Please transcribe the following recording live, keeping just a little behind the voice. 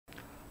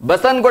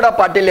ಬಸನಗೌಡ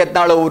ಪಾಟೀಲ್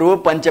ಯತ್ನಾಳ್ ಅವರು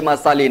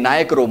ಪಂಚಮಸಾಲಿ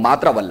ನಾಯಕರು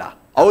ಮಾತ್ರವಲ್ಲ,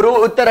 ಅವರು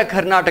ಉತ್ತರ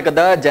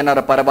ಕರ್ನಾಟಕದ ಜನರ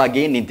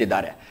ಪರವಾಗಿ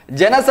ನಿಂತಿದ್ದಾರೆ.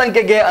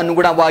 ಜನಸಂಖ್ಯೆಗೆ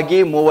ಅನುಗುಣವಾಗಿ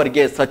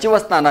ಮೂವರಿಗೆ ಸಚಿವ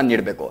ಸ್ಥಾನ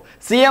ನೀಡಬೇಕು.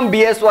 ಸಿಎಂ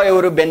ಬಿಎಸ್ವೈ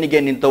ಅವರು ಬೆನ್ನಿಗೆ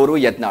ನಿಂತವರು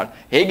ಯತ್ನಾಳ್.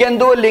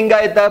 ಹೀಗೆಂದು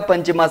ಲಿಂಗಾಯತ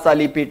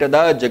ಪಂಚಮಸಾಲಿ ಪೀಠದ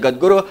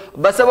ಜಗದ್ಗುರು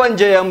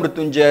ಬಸವಜಯ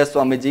ಮೃತ್ಯುಂಜಯ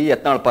ಸ್ವಾಮೀಜಿ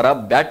ಯತ್ನಾಳ್ ಪರ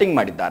ಬ್ಯಾಟಿಂಗ್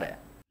ಮಾಡಿದ್ದಾರೆ.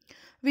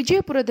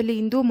 ವಿಜಯಪುರದಲ್ಲಿ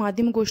ಇಂದು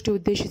ಮಾಧ್ಯಮಗೋಷ್ಠಿ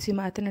ಉದ್ದೇಶಿಸಿ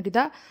ಮಾತನಾಡಿದ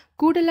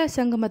ಕೂಡಲ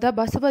ಸಂಗಮದ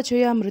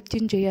ಬಸವಜಯ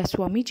ಮೃತ್ಯುಂಜಯ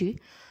ಸ್ವಾಮೀಜಿ,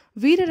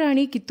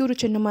 ವೀರರಾಣಿ ಕಿತ್ತೂರು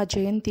ಚೆನ್ನಮ್ಮ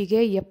ಜಯಂತಿಗೆ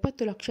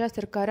 70 ಲಕ್ಷ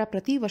ಸರ್ಕಾರ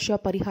ಪ್ರತಿ ವರ್ಷ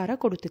ಪರಿಹಾರ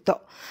ಕೊಡುತ್ತಿತ್ತು.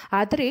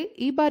 ಆದರೆ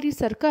ಈ ಬಾರಿ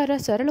ಸರ್ಕಾರ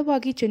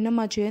ಸರಳವಾಗಿ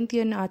ಚೆನ್ನಮ್ಮ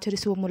ಜಯಂತಿಯನ್ನು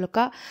ಆಚರಿಸುವ ಮೂಲಕ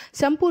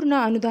ಸಂಪೂರ್ಣ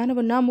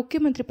ಅನುದಾನವನ್ನು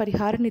ಮುಖ್ಯಮಂತ್ರಿ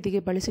ಪರಿಹಾರ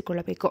ನಿಧಿಗೆ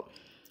ಬಳಸಿಕೊಳ್ಳಬೇಕು.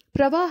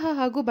 ಪ್ರವಾಹ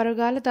ಹಾಗೂ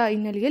ಬರಗಾಲದ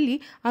ಹಿನ್ನೆಲೆಯಲ್ಲಿ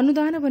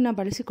ಅನುದಾನವನ್ನು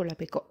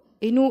ಬಳಸಿಕೊಳ್ಳಬೇಕು.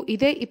 ಇನ್ನು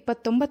ಇದೇ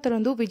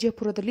 29ರಂದು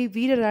ವಿಜಯಪುರದಲ್ಲಿ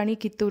ವೀರರಾಣಿ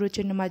ಕಿತ್ತೂರು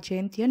ಚೆನ್ನಮ್ಮ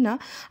ಜಯಂತಿಯನ್ನು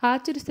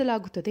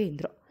ಆಚರಿಸಲಾಗುತ್ತದೆ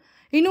ಎಂದರು.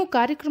 ಇನ್ನು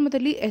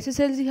ಕಾರ್ಯಕ್ರಮದಲ್ಲಿ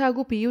ಎಸ್ಎಸ್ಎಲ್ಸಿ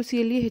ಹಾಗೂ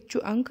ಪಿಯುಸಿಯಲ್ಲಿ ಹೆಚ್ಚು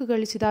ಅಂಕ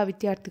ಗಳಿಸಿದ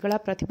ವಿದ್ಯಾರ್ಥಿಗಳ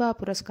ಪ್ರತಿಭಾ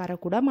ಪುರಸ್ಕಾರ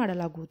ಕೂಡ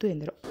ಮಾಡಲಾಗುವುದು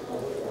ಎಂದರು.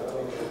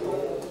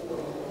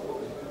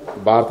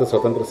 ಭಾರತ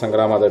ಸ್ವತಂತ್ರ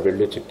ಸಂಗ್ರಾಮದ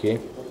ಬೆಳ್ಳಿ ಚುಕ್ಕಿ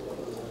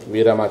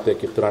ವೀರಮಾತೆ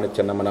ಕಿತ್ತೂರಾಣಿ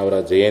ಚೆನ್ನಮ್ಮನವರ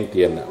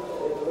ಜಯಂತಿಯನ್ನು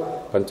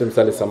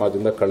ಪಂಚಮಸಾಲಿ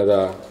ಸಮಾಜದಿಂದ ಕಳೆದ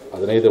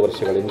 15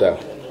 ವರ್ಷಗಳಿಂದ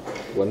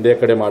ಒಂದೇ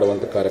ಕಡೆ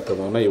ಮಾಡುವಂಥ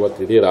ಕಾರ್ಯಕ್ರಮವನ್ನು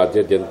ಇವತ್ತು ಇಡೀ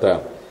ರಾಜ್ಯಾದ್ಯಂತ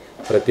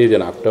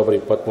ಪ್ರತಿದಿನ ಅಕ್ಟೋಬರ್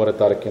 23ನೇ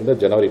ತಾರೀಕಿಂದ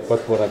ಜನವರಿ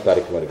 23ನೇ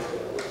ತಾರೀಕಿನವರೆಗೆ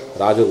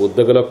ರಾಜ್ಯದ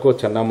ಉದ್ದಗಲಕ್ಕೂ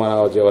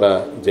ಚೆನ್ನಮ್ಮನವರ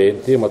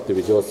ಜಯಂತಿ ಮತ್ತು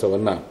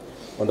ವಿಜಯೋತ್ಸವವನ್ನು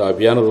ಒಂದು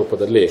ಅಭಿಯಾನ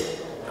ರೂಪದಲ್ಲಿ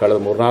ಕಳೆದ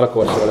 3-4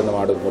 ವರ್ಷಗಳಿಂದ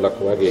ಮಾಡೋದ್ರ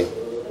ಮೂಲಕವಾಗಿ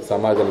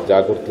ಸಮಾಜದಲ್ಲಿ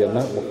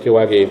ಜಾಗೃತಿಯನ್ನು,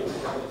 ಮುಖ್ಯವಾಗಿ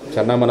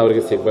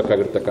ಚೆನ್ನಮ್ಮನವರಿಗೆ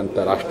ಸಿಗಬೇಕಾಗಿರ್ತಕ್ಕಂಥ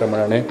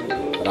ರಾಷ್ಟ್ರಮನ್ನಣೆ,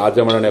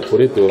 ರಾಜ್ಯಮನ್ನಣೆ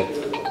ಕುರಿತು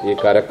ಈ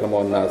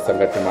ಕಾರ್ಯಕ್ರಮವನ್ನು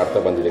ಸಂಘಟನೆ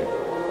ಮಾಡ್ತಾ ಬಂದಿದೆ.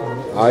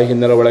 ಆ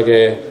ಹಿನ್ನೆಲೆ ಒಳಗೆ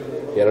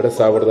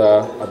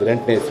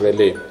 2018ನೇ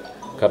ಇಸ್ವಿಯಲ್ಲಿ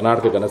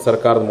ಕರ್ನಾಟಕ ಘನ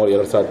ಸರ್ಕಾರದ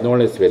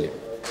 2017ನೇ ಇಸ್ವಿಯಲ್ಲಿ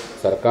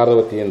ಸರ್ಕಾರದ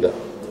ವತಿಯಿಂದ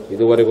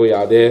ಇದುವರೆಗೂ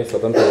ಯಾವುದೇ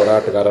ಸ್ವತಂತ್ರ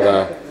ಹೋರಾಟಗಾರರ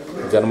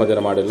ಜನ್ಮದಿನ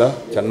ಮಾಡಿಲ್ಲ,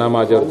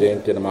 ಚೆನ್ನಮ್ಮಾಜಿಯವರ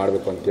ಜಯಂತಿಯನ್ನು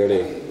ಮಾಡಬೇಕು ಅಂತೇಳಿ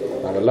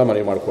ನಾವೆಲ್ಲ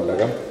ಮನವಿ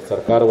ಮಾಡಿಕೊಂಡಾಗ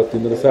ಸರ್ಕಾರ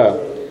ವತಿಯಿಂದಲೂ ಸಹ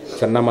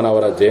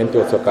ಚೆನ್ನಮ್ಮನವರ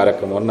ಜಯಂತ್ಯೋತ್ಸವ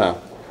ಕಾರ್ಯಕ್ರಮವನ್ನು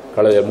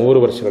ಕಳೆದ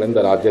 3 ವರ್ಷಗಳಿಂದ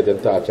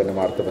ರಾಜ್ಯಾದ್ಯಂತ ಆಚರಣೆ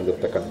ಮಾಡ್ತಾ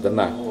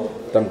ಬಂದಿರತಕ್ಕಂಥದ್ದನ್ನು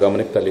ತಮ್ಮ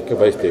ಗಮನಕ್ಕೆ ತರಲಿಕ್ಕೆ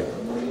ಬಯಸ್ತೀವಿ.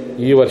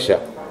 ಈ ವರ್ಷ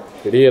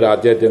ಇಡೀ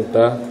ರಾಜ್ಯಾದ್ಯಂತ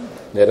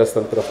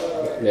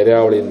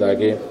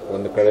ನೆರೆಹಾವಳಿಯಿಂದಾಗಿ,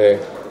 ಒಂದು ಕಡೆ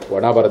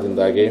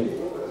ಒಣಬರದಿಂದಾಗಿ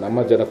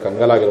ನಮ್ಮ ಜನ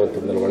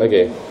ಕಂಗಾಲಾಗಿರುವಂಥದ್ರ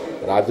ಒಳಗೆ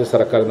ರಾಜ್ಯ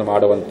ಸರ್ಕಾರದಿಂದ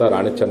ಮಾಡುವಂಥ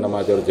ರಾಣಿ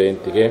ಚೆನ್ನಮ್ಮಾಜಿಯವರ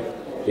ಜಯಂತಿಗೆ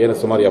ಏನು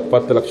ಸುಮಾರು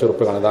 70 ಲಕ್ಷ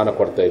ರೂಪಾಯಿ ಅನುದಾನ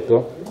ಕೊಡ್ತಾ ಇತ್ತು.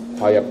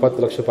 ಆ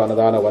 70 ಲಕ್ಷ ರೂಪಾಯಿ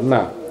ಅನುದಾನವನ್ನು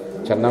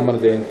ಚೆನ್ನಮ್ಮನ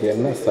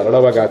ಜಯಂತಿಯನ್ನು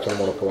ಸರಳವಾಗಿ ಆಚರಣೆ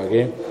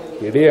ಮೂಲಕವಾಗಿ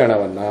ಇಡೀ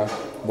ಹಣವನ್ನು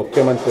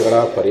ಮುಖ್ಯಮಂತ್ರಿಗಳ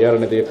ಪರಿಹಾರ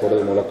ನಿಧಿಗೆ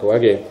ಕೊಡೋದ್ರ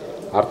ಮೂಲಕವಾಗಿ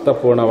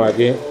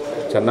ಅರ್ಥಪೂರ್ಣವಾಗಿ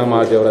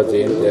ಚೆನ್ನಮ್ಮಾಜಿಯವರ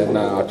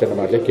ಜಯಂತಿಯನ್ನು ಆಚರಣೆ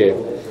ಮಾಡಲಿಕ್ಕೆ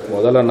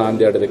ಮೊದಲ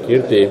ನಾಂದಿ ಆಡಿದ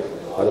ಕೀರ್ತಿ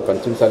ಅದು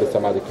ಪಂಚಮಸಾಲಿ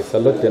ಸಮಾಜಕ್ಕೆ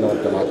ಸಲ್ಲುತ್ತೆ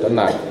ಅನ್ನುವಂಥ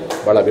ಮಾತನ್ನು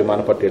ಭಾಳ ಅಭಿಮಾನ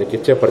ಪಟ್ಟು ಹೇಳಿಕ್ಕೆ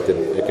ಇಚ್ಛೆ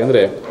ಪಡ್ತೀನಿ.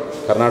 ಏಕೆಂದರೆ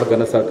ಕರ್ನಾಟಕ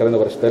ಘನ ಸರ್ಕಾರದ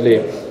ವರ್ಷದಲ್ಲಿ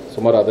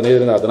ಸುಮಾರು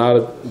 15ರಿಂದ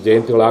 16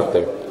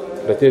 ಜಯಂತಿಗಳಾಗ್ತವೆ.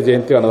 ಪ್ರತಿ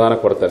ಜಯಂತಿ ಅನುದಾನ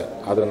ಕೊಡ್ತಾರೆ.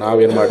 ಆದರೆ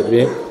ನಾವೇನು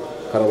ಮಾಡಿದ್ವಿ,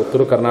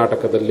 ಉತ್ತರ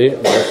ಕರ್ನಾಟಕದಲ್ಲಿ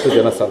ಬಹಳಷ್ಟು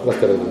ಜನ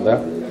ಸಂತ್ರಸ್ತರಿಂದ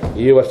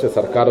ಈ ವರ್ಷ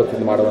ಸರ್ಕಾರ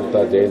ವತಿಯಿಂದ ಮಾಡುವಂಥ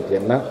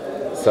ಜಯಂತಿಯನ್ನು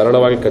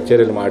ಸರಳವಾಗಿ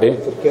ಕಚೇರಿಯಲ್ಲಿ ಮಾಡಿ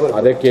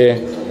ಅದಕ್ಕೆ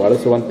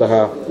ಬಳಸುವಂತಹ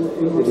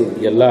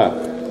ಎಲ್ಲ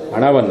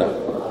ಹಣವನ್ನು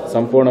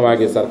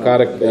ಸಂಪೂರ್ಣವಾಗಿ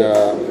ಸರ್ಕಾರಕ್ಕೆ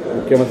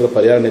ಮುಖ್ಯಮಂತ್ರಿ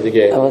ಪರಿಹಾರ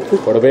ನಿಧಿಗೆ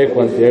ಕೊಡಬೇಕು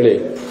ಅಂತೇಳಿ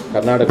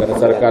ಕರ್ನಾಟಕ ಘನ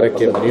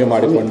ಸರ್ಕಾರಕ್ಕೆ ಮನವಿ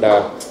ಮಾಡಿಕೊಂಡ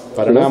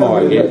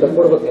ಪರಿಣಾಮವಾಗಿ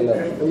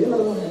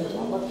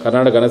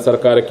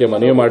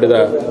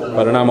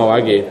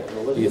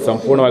ಈ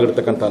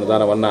ಸಂಪೂರ್ಣವಾಗಿರ್ತಕ್ಕಂಥ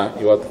ಅನುದಾನವನ್ನು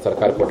ಇವತ್ತು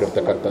ಸರ್ಕಾರ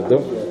ಕೊಟ್ಟಿರ್ತಕ್ಕಂಥದ್ದು.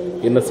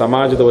 ಇನ್ನು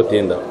ಸಮಾಜದ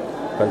ವತಿಯಿಂದ,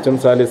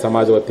 ಪಂಚಮಸಾಲಿ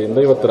ಸಮಾಜ ವತಿಯಿಂದ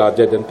ಇವತ್ತು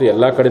ರಾಜ್ಯಾದ್ಯಂತ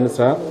ಎಲ್ಲ ಕಡೆಯೂ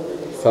ಸಹ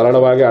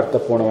ಸರಳವಾಗಿ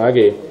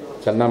ಅರ್ಥಪೂರ್ಣವಾಗಿ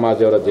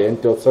ಚೆನ್ನಮ್ಮಾಜಿಯವರ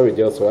ಜಯಂತ್ಯೋತ್ಸವ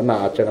ವಿಜಯೋತ್ಸವವನ್ನು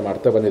ಆಚರಣೆ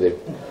ಮಾಡ್ತಾ ಬಂದಿದ್ದೇವೆ.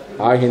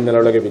 ಆ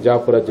ಹಿನ್ನೆಲೆಯೊಳಗೆ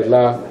ವಿಜಯಪುರ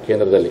ಜಿಲ್ಲಾ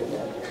ಕೇಂದ್ರದಲ್ಲಿ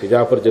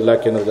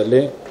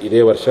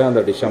ಇದೇ ವರ್ಷ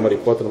ಅಂದರೆ ಡಿಸೆಂಬರ್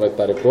 29ನೇ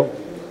ತಾರೀಕು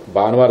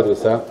ಭಾನುವಾರ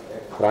ದಿವಸ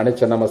ರಾಣಿ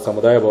ಚೆನ್ನಮ್ಮ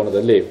ಸಮುದಾಯ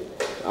ಭವನದಲ್ಲಿ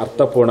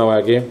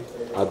ಅರ್ಥಪೂರ್ಣವಾಗಿ,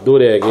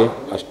 ಅದ್ದೂರಿಯಾಗಿ,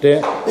 ಅಷ್ಟೇ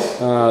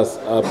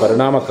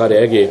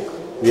ಪರಿಣಾಮಕಾರಿಯಾಗಿ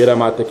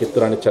ವೀರಮಾತೆ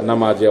ಕಿತ್ತೂರಾಣಿ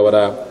ಚೆನ್ನಮ್ಮಾಜಿಯವರ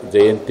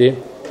ಜಯಂತಿ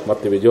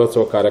ಮತ್ತು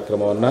ವಿಜಯೋತ್ಸವ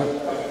ಕಾರ್ಯಕ್ರಮವನ್ನು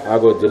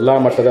ಹಾಗೂ ಜಿಲ್ಲಾ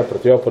ಮಟ್ಟದ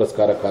ಪ್ರತಿಭಾ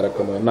ಪುರಸ್ಕಾರ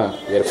ಕಾರ್ಯಕ್ರಮವನ್ನು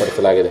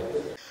ಏರ್ಪಡಿಸಲಾಗಿದೆ.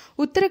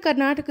 ಉತ್ತರ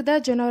ಕರ್ನಾಟಕದ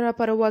ಜನರ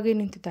ಪರವಾಗಿ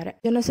ನಿಂತಿದ್ದಾರೆ.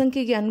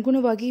 ಜನಸಂಖ್ಯೆಗೆ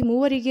ಅನುಗುಣವಾಗಿ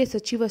ಮೂವರಿಗೆ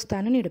ಸಚಿವ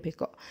ಸ್ಥಾನ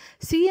ನೀಡಬೇಕು.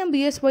 ಸಿಎಂ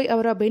ಬಿಎಸ್ವೈ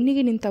ಅವರ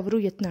ಬೆನ್ನಿಗೆ ನಿಂತವರು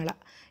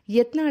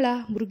ಯತ್ನಾಳ,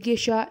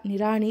 ಮುರುಗೇಶ,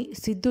 ನಿರಾಣಿ,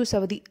 ಸಿದ್ದು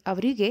ಸವದಿ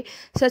ಅವರಿಗೆ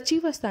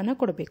ಸಚಿವ ಸ್ಥಾನ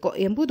ಕೊಡಬೇಕು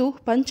ಎಂಬುದು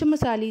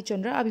ಪಂಚಮಸಾಲಿ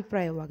ಜನರ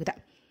ಅಭಿಪ್ರಾಯವಾಗಿದೆ.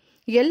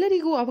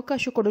 ಎಲ್ಲರಿಗೂ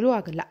ಅವಕಾಶ ಕೊಡಲು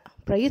ಆಗಲ್ಲ,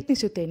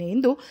 ಪ್ರಯತ್ನಿಸುತ್ತೇನೆ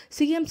ಎಂದು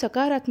ಸಿಎಂ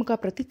ಸಕಾರಾತ್ಮಕ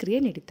ಪ್ರತಿಕ್ರಿಯೆ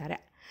ನೀಡಿದ್ದಾರೆ.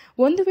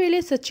 ಒಂದು ವೇಳೆ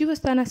ಸಚಿವ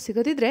ಸ್ಥಾನ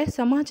ಸಿಗದಿದ್ದರೆ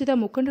ಸಮಾಜದ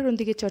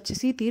ಮುಖಂಡರೊಂದಿಗೆ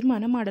ಚರ್ಚಿಸಿ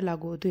ತೀರ್ಮಾನ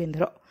ಮಾಡಲಾಗುವುದು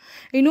ಎಂದರು.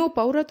 ಇನ್ನು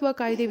ಪೌರತ್ವ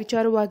ಕಾಯ್ದೆ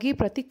ವಿಚಾರವಾಗಿ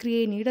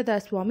ಪ್ರತಿಕ್ರಿಯೆ ನೀಡದ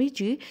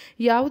ಸ್ವಾಮೀಜಿ,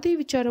 ಯಾವುದೇ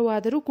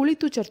ವಿಚಾರವಾದರೂ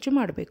ಕುಳಿತು ಚರ್ಚೆ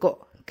ಮಾಡಬೇಕು.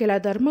 ಕೆಲ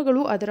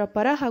ಧರ್ಮಗಳು ಅದರ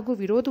ಪರ ಹಾಗೂ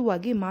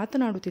ವಿರೋಧವಾಗಿ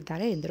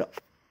ಮಾತನಾಡುತ್ತಿದ್ದಾರೆ ಎಂದರು.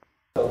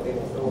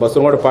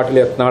 ಬಸನಗೌಡ ಪಾಟೀಲ್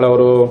ಯತ್ನಾಳ್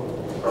ಅವರು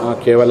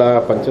ಕೇವಲ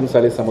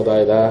ಪಂಚಮಸಾಲಿ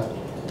ಸಮುದಾಯದ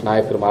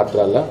ನಾಯಕರು ಮಾತ್ರ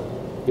ಅಲ್ಲ,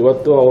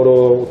 ಇವತ್ತು ಅವರು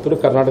ಉತ್ತರ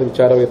ಕರ್ನಾಟಕ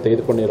ವಿಚಾರವಾಗಿ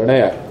ತೆಗೆದುಕೊಂಡ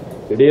ನಿರ್ಣಯ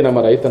ಇಡೀ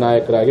ನಮ್ಮ ರೈತ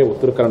ನಾಯಕರಾಗಿ,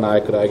 ಉತ್ತರ ಕನ್ನಡ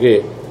ನಾಯಕರಾಗಿ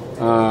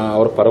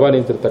ಅವರ ಪರವ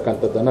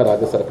ನಿಂತಿರ್ತಕ್ಕಂಥದ್ದನ್ನು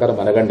ರಾಜ್ಯ ಸರ್ಕಾರ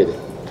ಮನಗಂಡಿದೆ.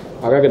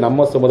 ಹಾಗಾಗಿ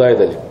ನಮ್ಮ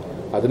ಸಮುದಾಯದಲ್ಲಿ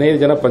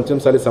 15 ಜನ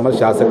ಪಂಚಮಸಾಲಿ ಸಮಾಜ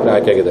ಶಾಸಕರು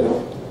ಆಯ್ಕೆಯಾಗಿದ್ದಾರೆ.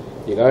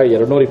 ಈಗ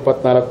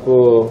 224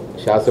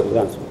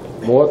 ಶಾಸಕರು,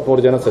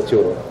 33 ಜನ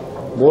ಸಚಿವರು,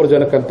 3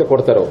 ಜನಕ್ಕಂತೆ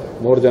ಕೊಡ್ತಾರೆ.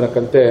 3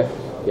 ಜನಕ್ಕಂತೆ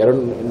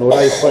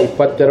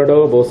 122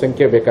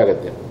 ಬಹುಸಂಖ್ಯೆ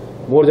ಬೇಕಾಗುತ್ತೆ.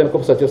 3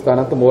 ಜನಕ್ಕೂ ಸಚಿವ ಸ್ಥಾನ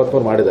ಅಂತ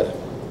 33 ಮಾಡಿದ್ದಾರೆ.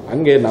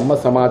 ಹಂಗೆ ನಮ್ಮ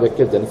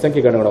ಸಮಾಜಕ್ಕೆ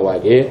ಜನಸಂಖ್ಯೆಗೆ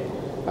ಅನುಗುಣವಾಗಿ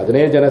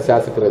 15 ಜನ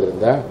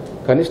ಶಾಸಕರಿದ್ರಿಂದ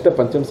ಕನಿಷ್ಠ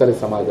ಪಂಚಮಸಾಲಿ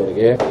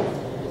ಸಮಾಜದವರಿಗೆ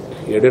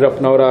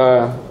ಯಡಿಯೂರಪ್ಪನವರ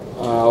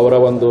ಅವರ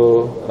ಒಂದು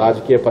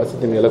ರಾಜಕೀಯ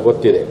ಪರಿಸ್ಥಿತಿ ನಿಮಗೆಲ್ಲ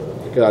ಗೊತ್ತಿದೆ.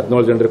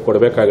 17 ಜನರಿಗೆ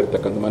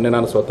ಕೊಡಬೇಕಾಗಿರ್ತಕ್ಕಂಥ ಮೊನ್ನೆ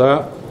ನಾನು ಸ್ವತಃ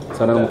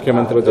ಸನ್ಮಾನ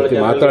ಮುಖ್ಯಮಂತ್ರಿಗಳ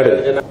ಜೊತೆ ಮಾತಾಡಿದೆ.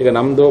 ಈಗ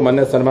ನಮ್ಮದು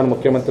ಮೊನ್ನೆ ಸನ್ಮಾನ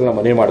ಮುಖ್ಯಮಂತ್ರಿಗಳ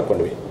ಮನವಿ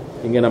ಮಾಡ್ಕೊಂಡ್ವಿ.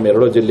 ಹಿಂಗೆ ನಮ್ಮ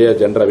 2 ಜಿಲ್ಲೆಯ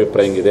ಜನರ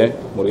ಅಭಿಪ್ರಾಯ ಹಿಂಗಿದೆ,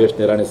 ಮುರುಗೇಶ್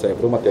ನಿರಾಣಿ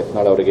ಸಾಹೇಬರು ಮತ್ತು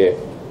ಯತ್ನಾಳ್ ಅವರಿಗೆ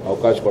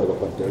ಅವಕಾಶ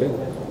ಕೊಡಬೇಕು ಅಂತೇಳಿ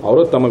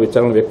ಅವರು ತಮ್ಮ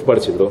ವಿಚಾರಗಳನ್ನು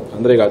ವ್ಯಕ್ತಪಡಿಸಿದ್ರು.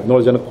 ಅಂದರೆ ಈಗ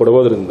 17 ಜನಕ್ಕೆ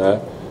ಕೊಡೋದ್ರಿಂದ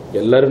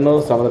ಎಲ್ಲರನ್ನೂ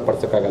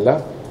ಸಮಾಧಾನಪಡಿಸೋಕ್ಕಾಗಲ್ಲ,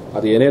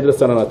 ಅದು ಏನೇ ಇದ್ರೂ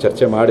ಸಹ ನಾನು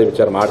ಚರ್ಚೆ ಮಾಡಿ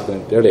ವಿಚಾರ ಮಾಡ್ತೀನಿ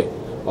ಅಂತೇಳಿ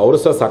ಅವರು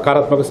ಸಹ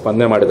ಸಕಾರಾತ್ಮಕ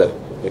ಸ್ಪಂದನೆ ಮಾಡಿದ್ದಾರೆ.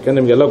 ಯಾಕೆಂದ್ರೆ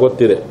ನಿಮಗೆಲ್ಲ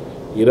ಗೊತ್ತಿದೆ,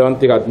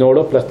 ಇರೋಂತಿಗೆ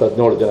 17 +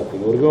 17 ಜನಕ್ಕೆ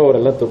ಇವ್ರಿಗೂ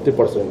ಅವರೆಲ್ಲ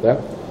ತೃಪ್ತಿಪಡಿಸೋದ್ರಿಂದ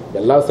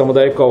ಎಲ್ಲ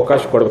ಸಮುದಾಯಕ್ಕೂ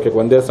ಅವಕಾಶ ಕೊಡಬೇಕು.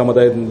 ಒಂದೇ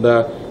ಸಮುದಾಯದಿಂದ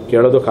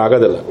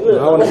ಕೇಳೋದಕ್ಕಾಗೋದಿಲ್ಲ.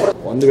 ನಾವು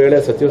ಒಂದು ವೇಳೆ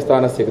ಸಚಿವ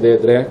ಸ್ಥಾನ ಸಿಗದೇ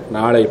ಇದ್ರೆ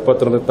ನಾಳೆ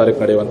 21ನೇ ತಾರೀಕು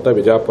ನಡೆಯುವಂಥ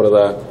ವಿಜಯಪುರದ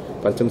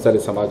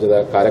ಪಂಚಮಸಾಲಿ ಸಮಾಜದ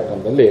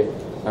ಕಾರ್ಯಕ್ರಮದಲ್ಲಿ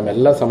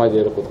ನಮ್ಮೆಲ್ಲ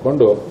ಸಮಾಜೀಯರು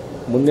ಕೂತ್ಕೊಂಡು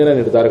ಮುಂದಿನ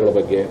ನಿರ್ಧಾರಗಳ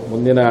ಬಗ್ಗೆ,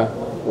 ಮುಂದಿನ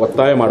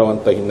ಒತ್ತಾಯ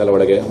ಮಾಡುವಂಥ ಹಿನ್ನೆಲೆ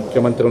ಒಳಗೆ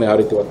ಮುಖ್ಯಮಂತ್ರಿಗಳನ್ನ ಯಾವ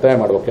ರೀತಿ ಒತ್ತಾಯ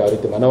ಮಾಡಬೇಕು, ಯಾವ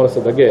ರೀತಿ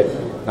ಮನವೊಲಿಸೋ ಬಗ್ಗೆ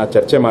ನಾನು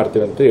ಚರ್ಚೆ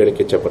ಮಾಡ್ತೀನಿ ಅಂತ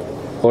ಹೇಳಿಕ್ಕೆ ಇಚ್ಛೆಪಡ್ತೀನಿ.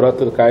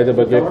 ಪೌರತ್ವದ ಕಾಯ್ದೆ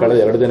ಬಗ್ಗೆ ಕಳೆದ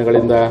 2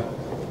 ದಿನಗಳಿಂದ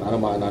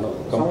ನಾನು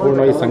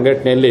ಸಂಪೂರ್ಣವಾಗಿ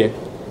ಸಂಘಟನೆಯಲ್ಲಿ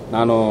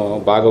ನಾನು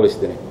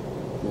ಭಾಗವಹಿಸ್ತೀನಿ.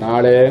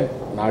 ನಾಳೆ,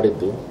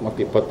 ನಾಡಿದ್ದು ಮತ್ತು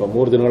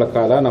 23 ದಿನಗಳ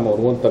ಕಾಲ ನಮ್ಮ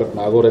ಹುಡುಗನ ತಾಲೂಕು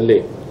ನಾಗೂರಲ್ಲಿ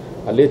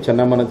ಅಲ್ಲಿ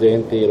ಚೆನ್ನಮ್ಮನ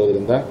ಜಯಂತಿ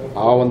ಇರೋದ್ರಿಂದ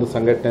ಆ ಒಂದು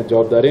ಸಂಘಟನೆ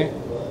ಜವಾಬ್ದಾರಿ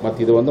ಮತ್ತು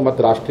ಇದು ಒಂದು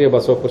ಮತ್ತು ರಾಷ್ಟ್ರೀಯ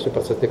ಬಸವ ಕೃಷಿ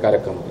ಪ್ರಶಸ್ತಿ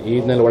ಕಾರ್ಯಕ್ರಮ ಈ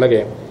ಹಿನ್ನೆಲೆ ಒಳಗೆ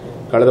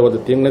ಕಳೆದ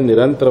 1 ತಿಂಗಳಿಂದ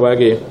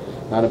ನಿರಂತರವಾಗಿ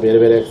ನಾನು ಬೇರೆ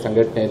ಬೇರೆ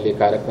ಸಂಘಟನೆಯಲ್ಲಿ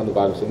ಕಾರ್ಯಕ್ರಮದ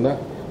ಭಾಗವಹಿಸಿದ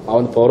ಆ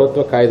ಒಂದು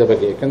ಪೌರತ್ವ ಕಾಯ್ದೆ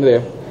ಬಗ್ಗೆ. ಯಾಕೆಂದರೆ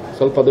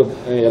ಸ್ವಲ್ಪ ಅದು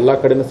ಎಲ್ಲ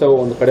ಕಡೆಯೂ ಸಹ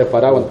ಒಂದು ಕಡೆ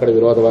ಪರ ಒಂದು ಕಡೆ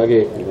ವಿರೋಧವಾಗಿ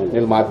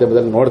ನೀವು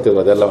ಮಾಧ್ಯಮದಲ್ಲಿ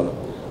ನೋಡ್ತಿದ್ವಿ ಅದೆಲ್ಲವನ್ನು.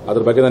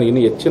 ಅದ್ರ ಬಗ್ಗೆ ನನಗೆ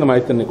ಇನ್ನೂ ಹೆಚ್ಚಿನ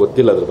ಮಾಹಿತಿ ನನಗೆ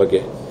ಗೊತ್ತಿಲ್ಲ ಅದ್ರ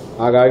ಬಗ್ಗೆ.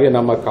 ಹಾಗಾಗಿ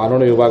ನಮ್ಮ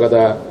ಕಾನೂನು ವಿಭಾಗದ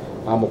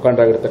ಆ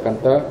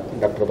ಮುಖಂಡರಾಗಿರ್ತಕ್ಕಂಥ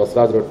ಡಾಕ್ಟರ್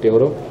ಬಸವರಾಜ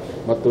ರೊಟ್ಟಿಯವರು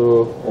ಮತ್ತು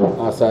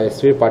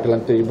SV ಪಾಟೀಲ್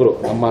ಅಂತ ಇಬ್ಬರು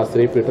ನಮ್ಮ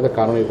ಶ್ರೀಪೀಠದ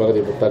ಕಾನೂನು ವಿಭಾಗದ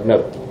ಇಬ್ಬರು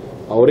ತಜ್ಞರು,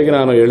 ಅವರಿಗೆ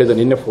ನಾನು ಹೇಳಿದೆ,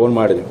 ನಿನ್ನೆ ಫೋನ್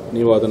ಮಾಡಿದೆ,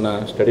 ನೀವು ಅದನ್ನು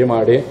ಸ್ಟಡಿ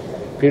ಮಾಡಿ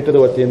ಪೀಠದ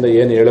ವತಿಯಿಂದ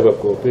ಏನು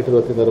ಹೇಳಬೇಕು, ಪೀಠದ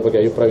ವತಿಯಿಂದ ಅದ್ರ ಬಗ್ಗೆ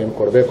ಅಭಿಪ್ರಾಯ ಏನು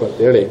ಕೊಡಬೇಕು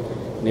ಅಂತೇಳಿ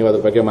ನೀವು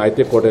ಅದ್ರ ಬಗ್ಗೆ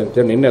ಮಾಹಿತಿ ಕೊಡ್ರಿ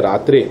ಅಂತೇಳಿ ನಿನ್ನೆ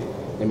ರಾತ್ರಿ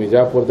ನಿಮ್ಮ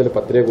ವಿಜಯಪುರದಲ್ಲಿ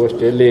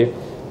ಪತ್ರಿಕಾಗೋಷ್ಠಿಯಲ್ಲಿ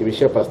ಈ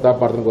ವಿಷಯ ಪ್ರಸ್ತಾಪ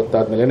ಮಾಡಿದ್ರೆ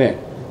ಗೊತ್ತಾದ ಮೇಲೆ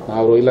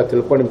ನಾವು ಇಲ್ಲ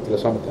ತಿಳ್ಕೊಂಡಿರ್ತಿಲ್ಲ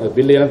ಸ್ವಾಮಿ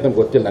ಬಿಲ್ ಏನಂತ ನಮ್ಗೆ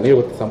ಗೊತ್ತಿಲ್ಲ,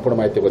 ನನಗೆ ಸಂಪೂರ್ಣ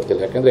ಮಾಹಿತಿ ಗೊತ್ತಿಲ್ಲ.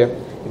 ಯಾಕೆಂದರೆ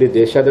ಇಡೀ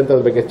ದೇಶಾದ್ಯಂತ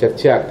ಅದ್ರ ಬಗ್ಗೆ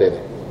ಚರ್ಚೆ ಆಗ್ತಾ ಇದೆ.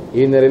 ಈ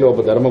ಹಿನ್ನೆಲೆಯಲ್ಲಿ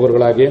ಒಬ್ಬ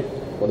ಧರ್ಮಗುರುಗಳಾಗಿ,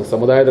 ಒಂದು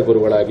ಸಮುದಾಯದ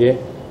ಗುರುಗಳಾಗಿ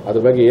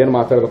ಅದ್ರ ಬಗ್ಗೆ ಏನು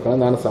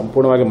ಮಾತಾಡಬೇಕಂದ್ರೆ ನಾನು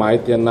ಸಂಪೂರ್ಣವಾಗಿ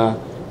ಮಾಹಿತಿಯನ್ನು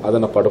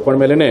ಅದನ್ನು ಪಡ್ಕೊಂಡ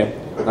ಮೇಲೇ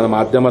ನನ್ನ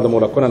ಮಾಧ್ಯಮದ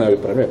ಮೂಲಕ ನನ್ನ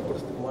ಅಭಿಪ್ರಾಯ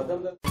ವ್ಯಕ್ತಪಡಿಸ್ತೀನಿ.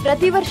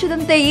 ಪ್ರತಿ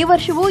ವರ್ಷದಂತೆ ಈ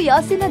ವರ್ಷವೂ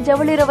ಯಾಸಿನ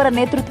ಜವಳಿರವರ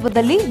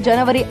ನೇತೃತ್ವದಲ್ಲಿ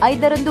ಜನವರಿ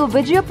 5ರಂದು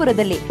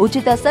ವಿಜಯಪುರದಲ್ಲಿ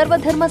ಉಚಿತ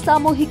ಸರ್ವಧರ್ಮ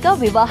ಸಾಮೂಹಿಕ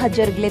ವಿವಾಹ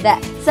ಜರುಗಲಿದೆ.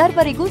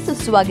 ಸರ್ವರಿಗೂ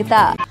ಸುಸ್ವಾಗತ.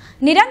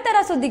 ನಿರಂತರ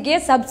ಸುದ್ದಿಗೆ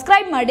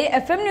ಸಬ್ಸ್ಕ್ರೈಬ್ ಮಾಡಿ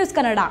FM ನ್ಯೂಸ್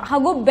ಕನ್ನಡ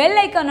ಹಾಗೂ ಬೆಲ್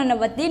ಐಕಾನ್ ಅನ್ನು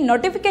ಒತ್ತಿ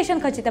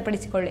ನೋಟಿಫಿಕೇಶನ್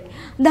ಖಚಿತಪಡಿಸಿಕೊಳ್ಳಿ.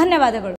 ಧನ್ಯವಾದಗಳು.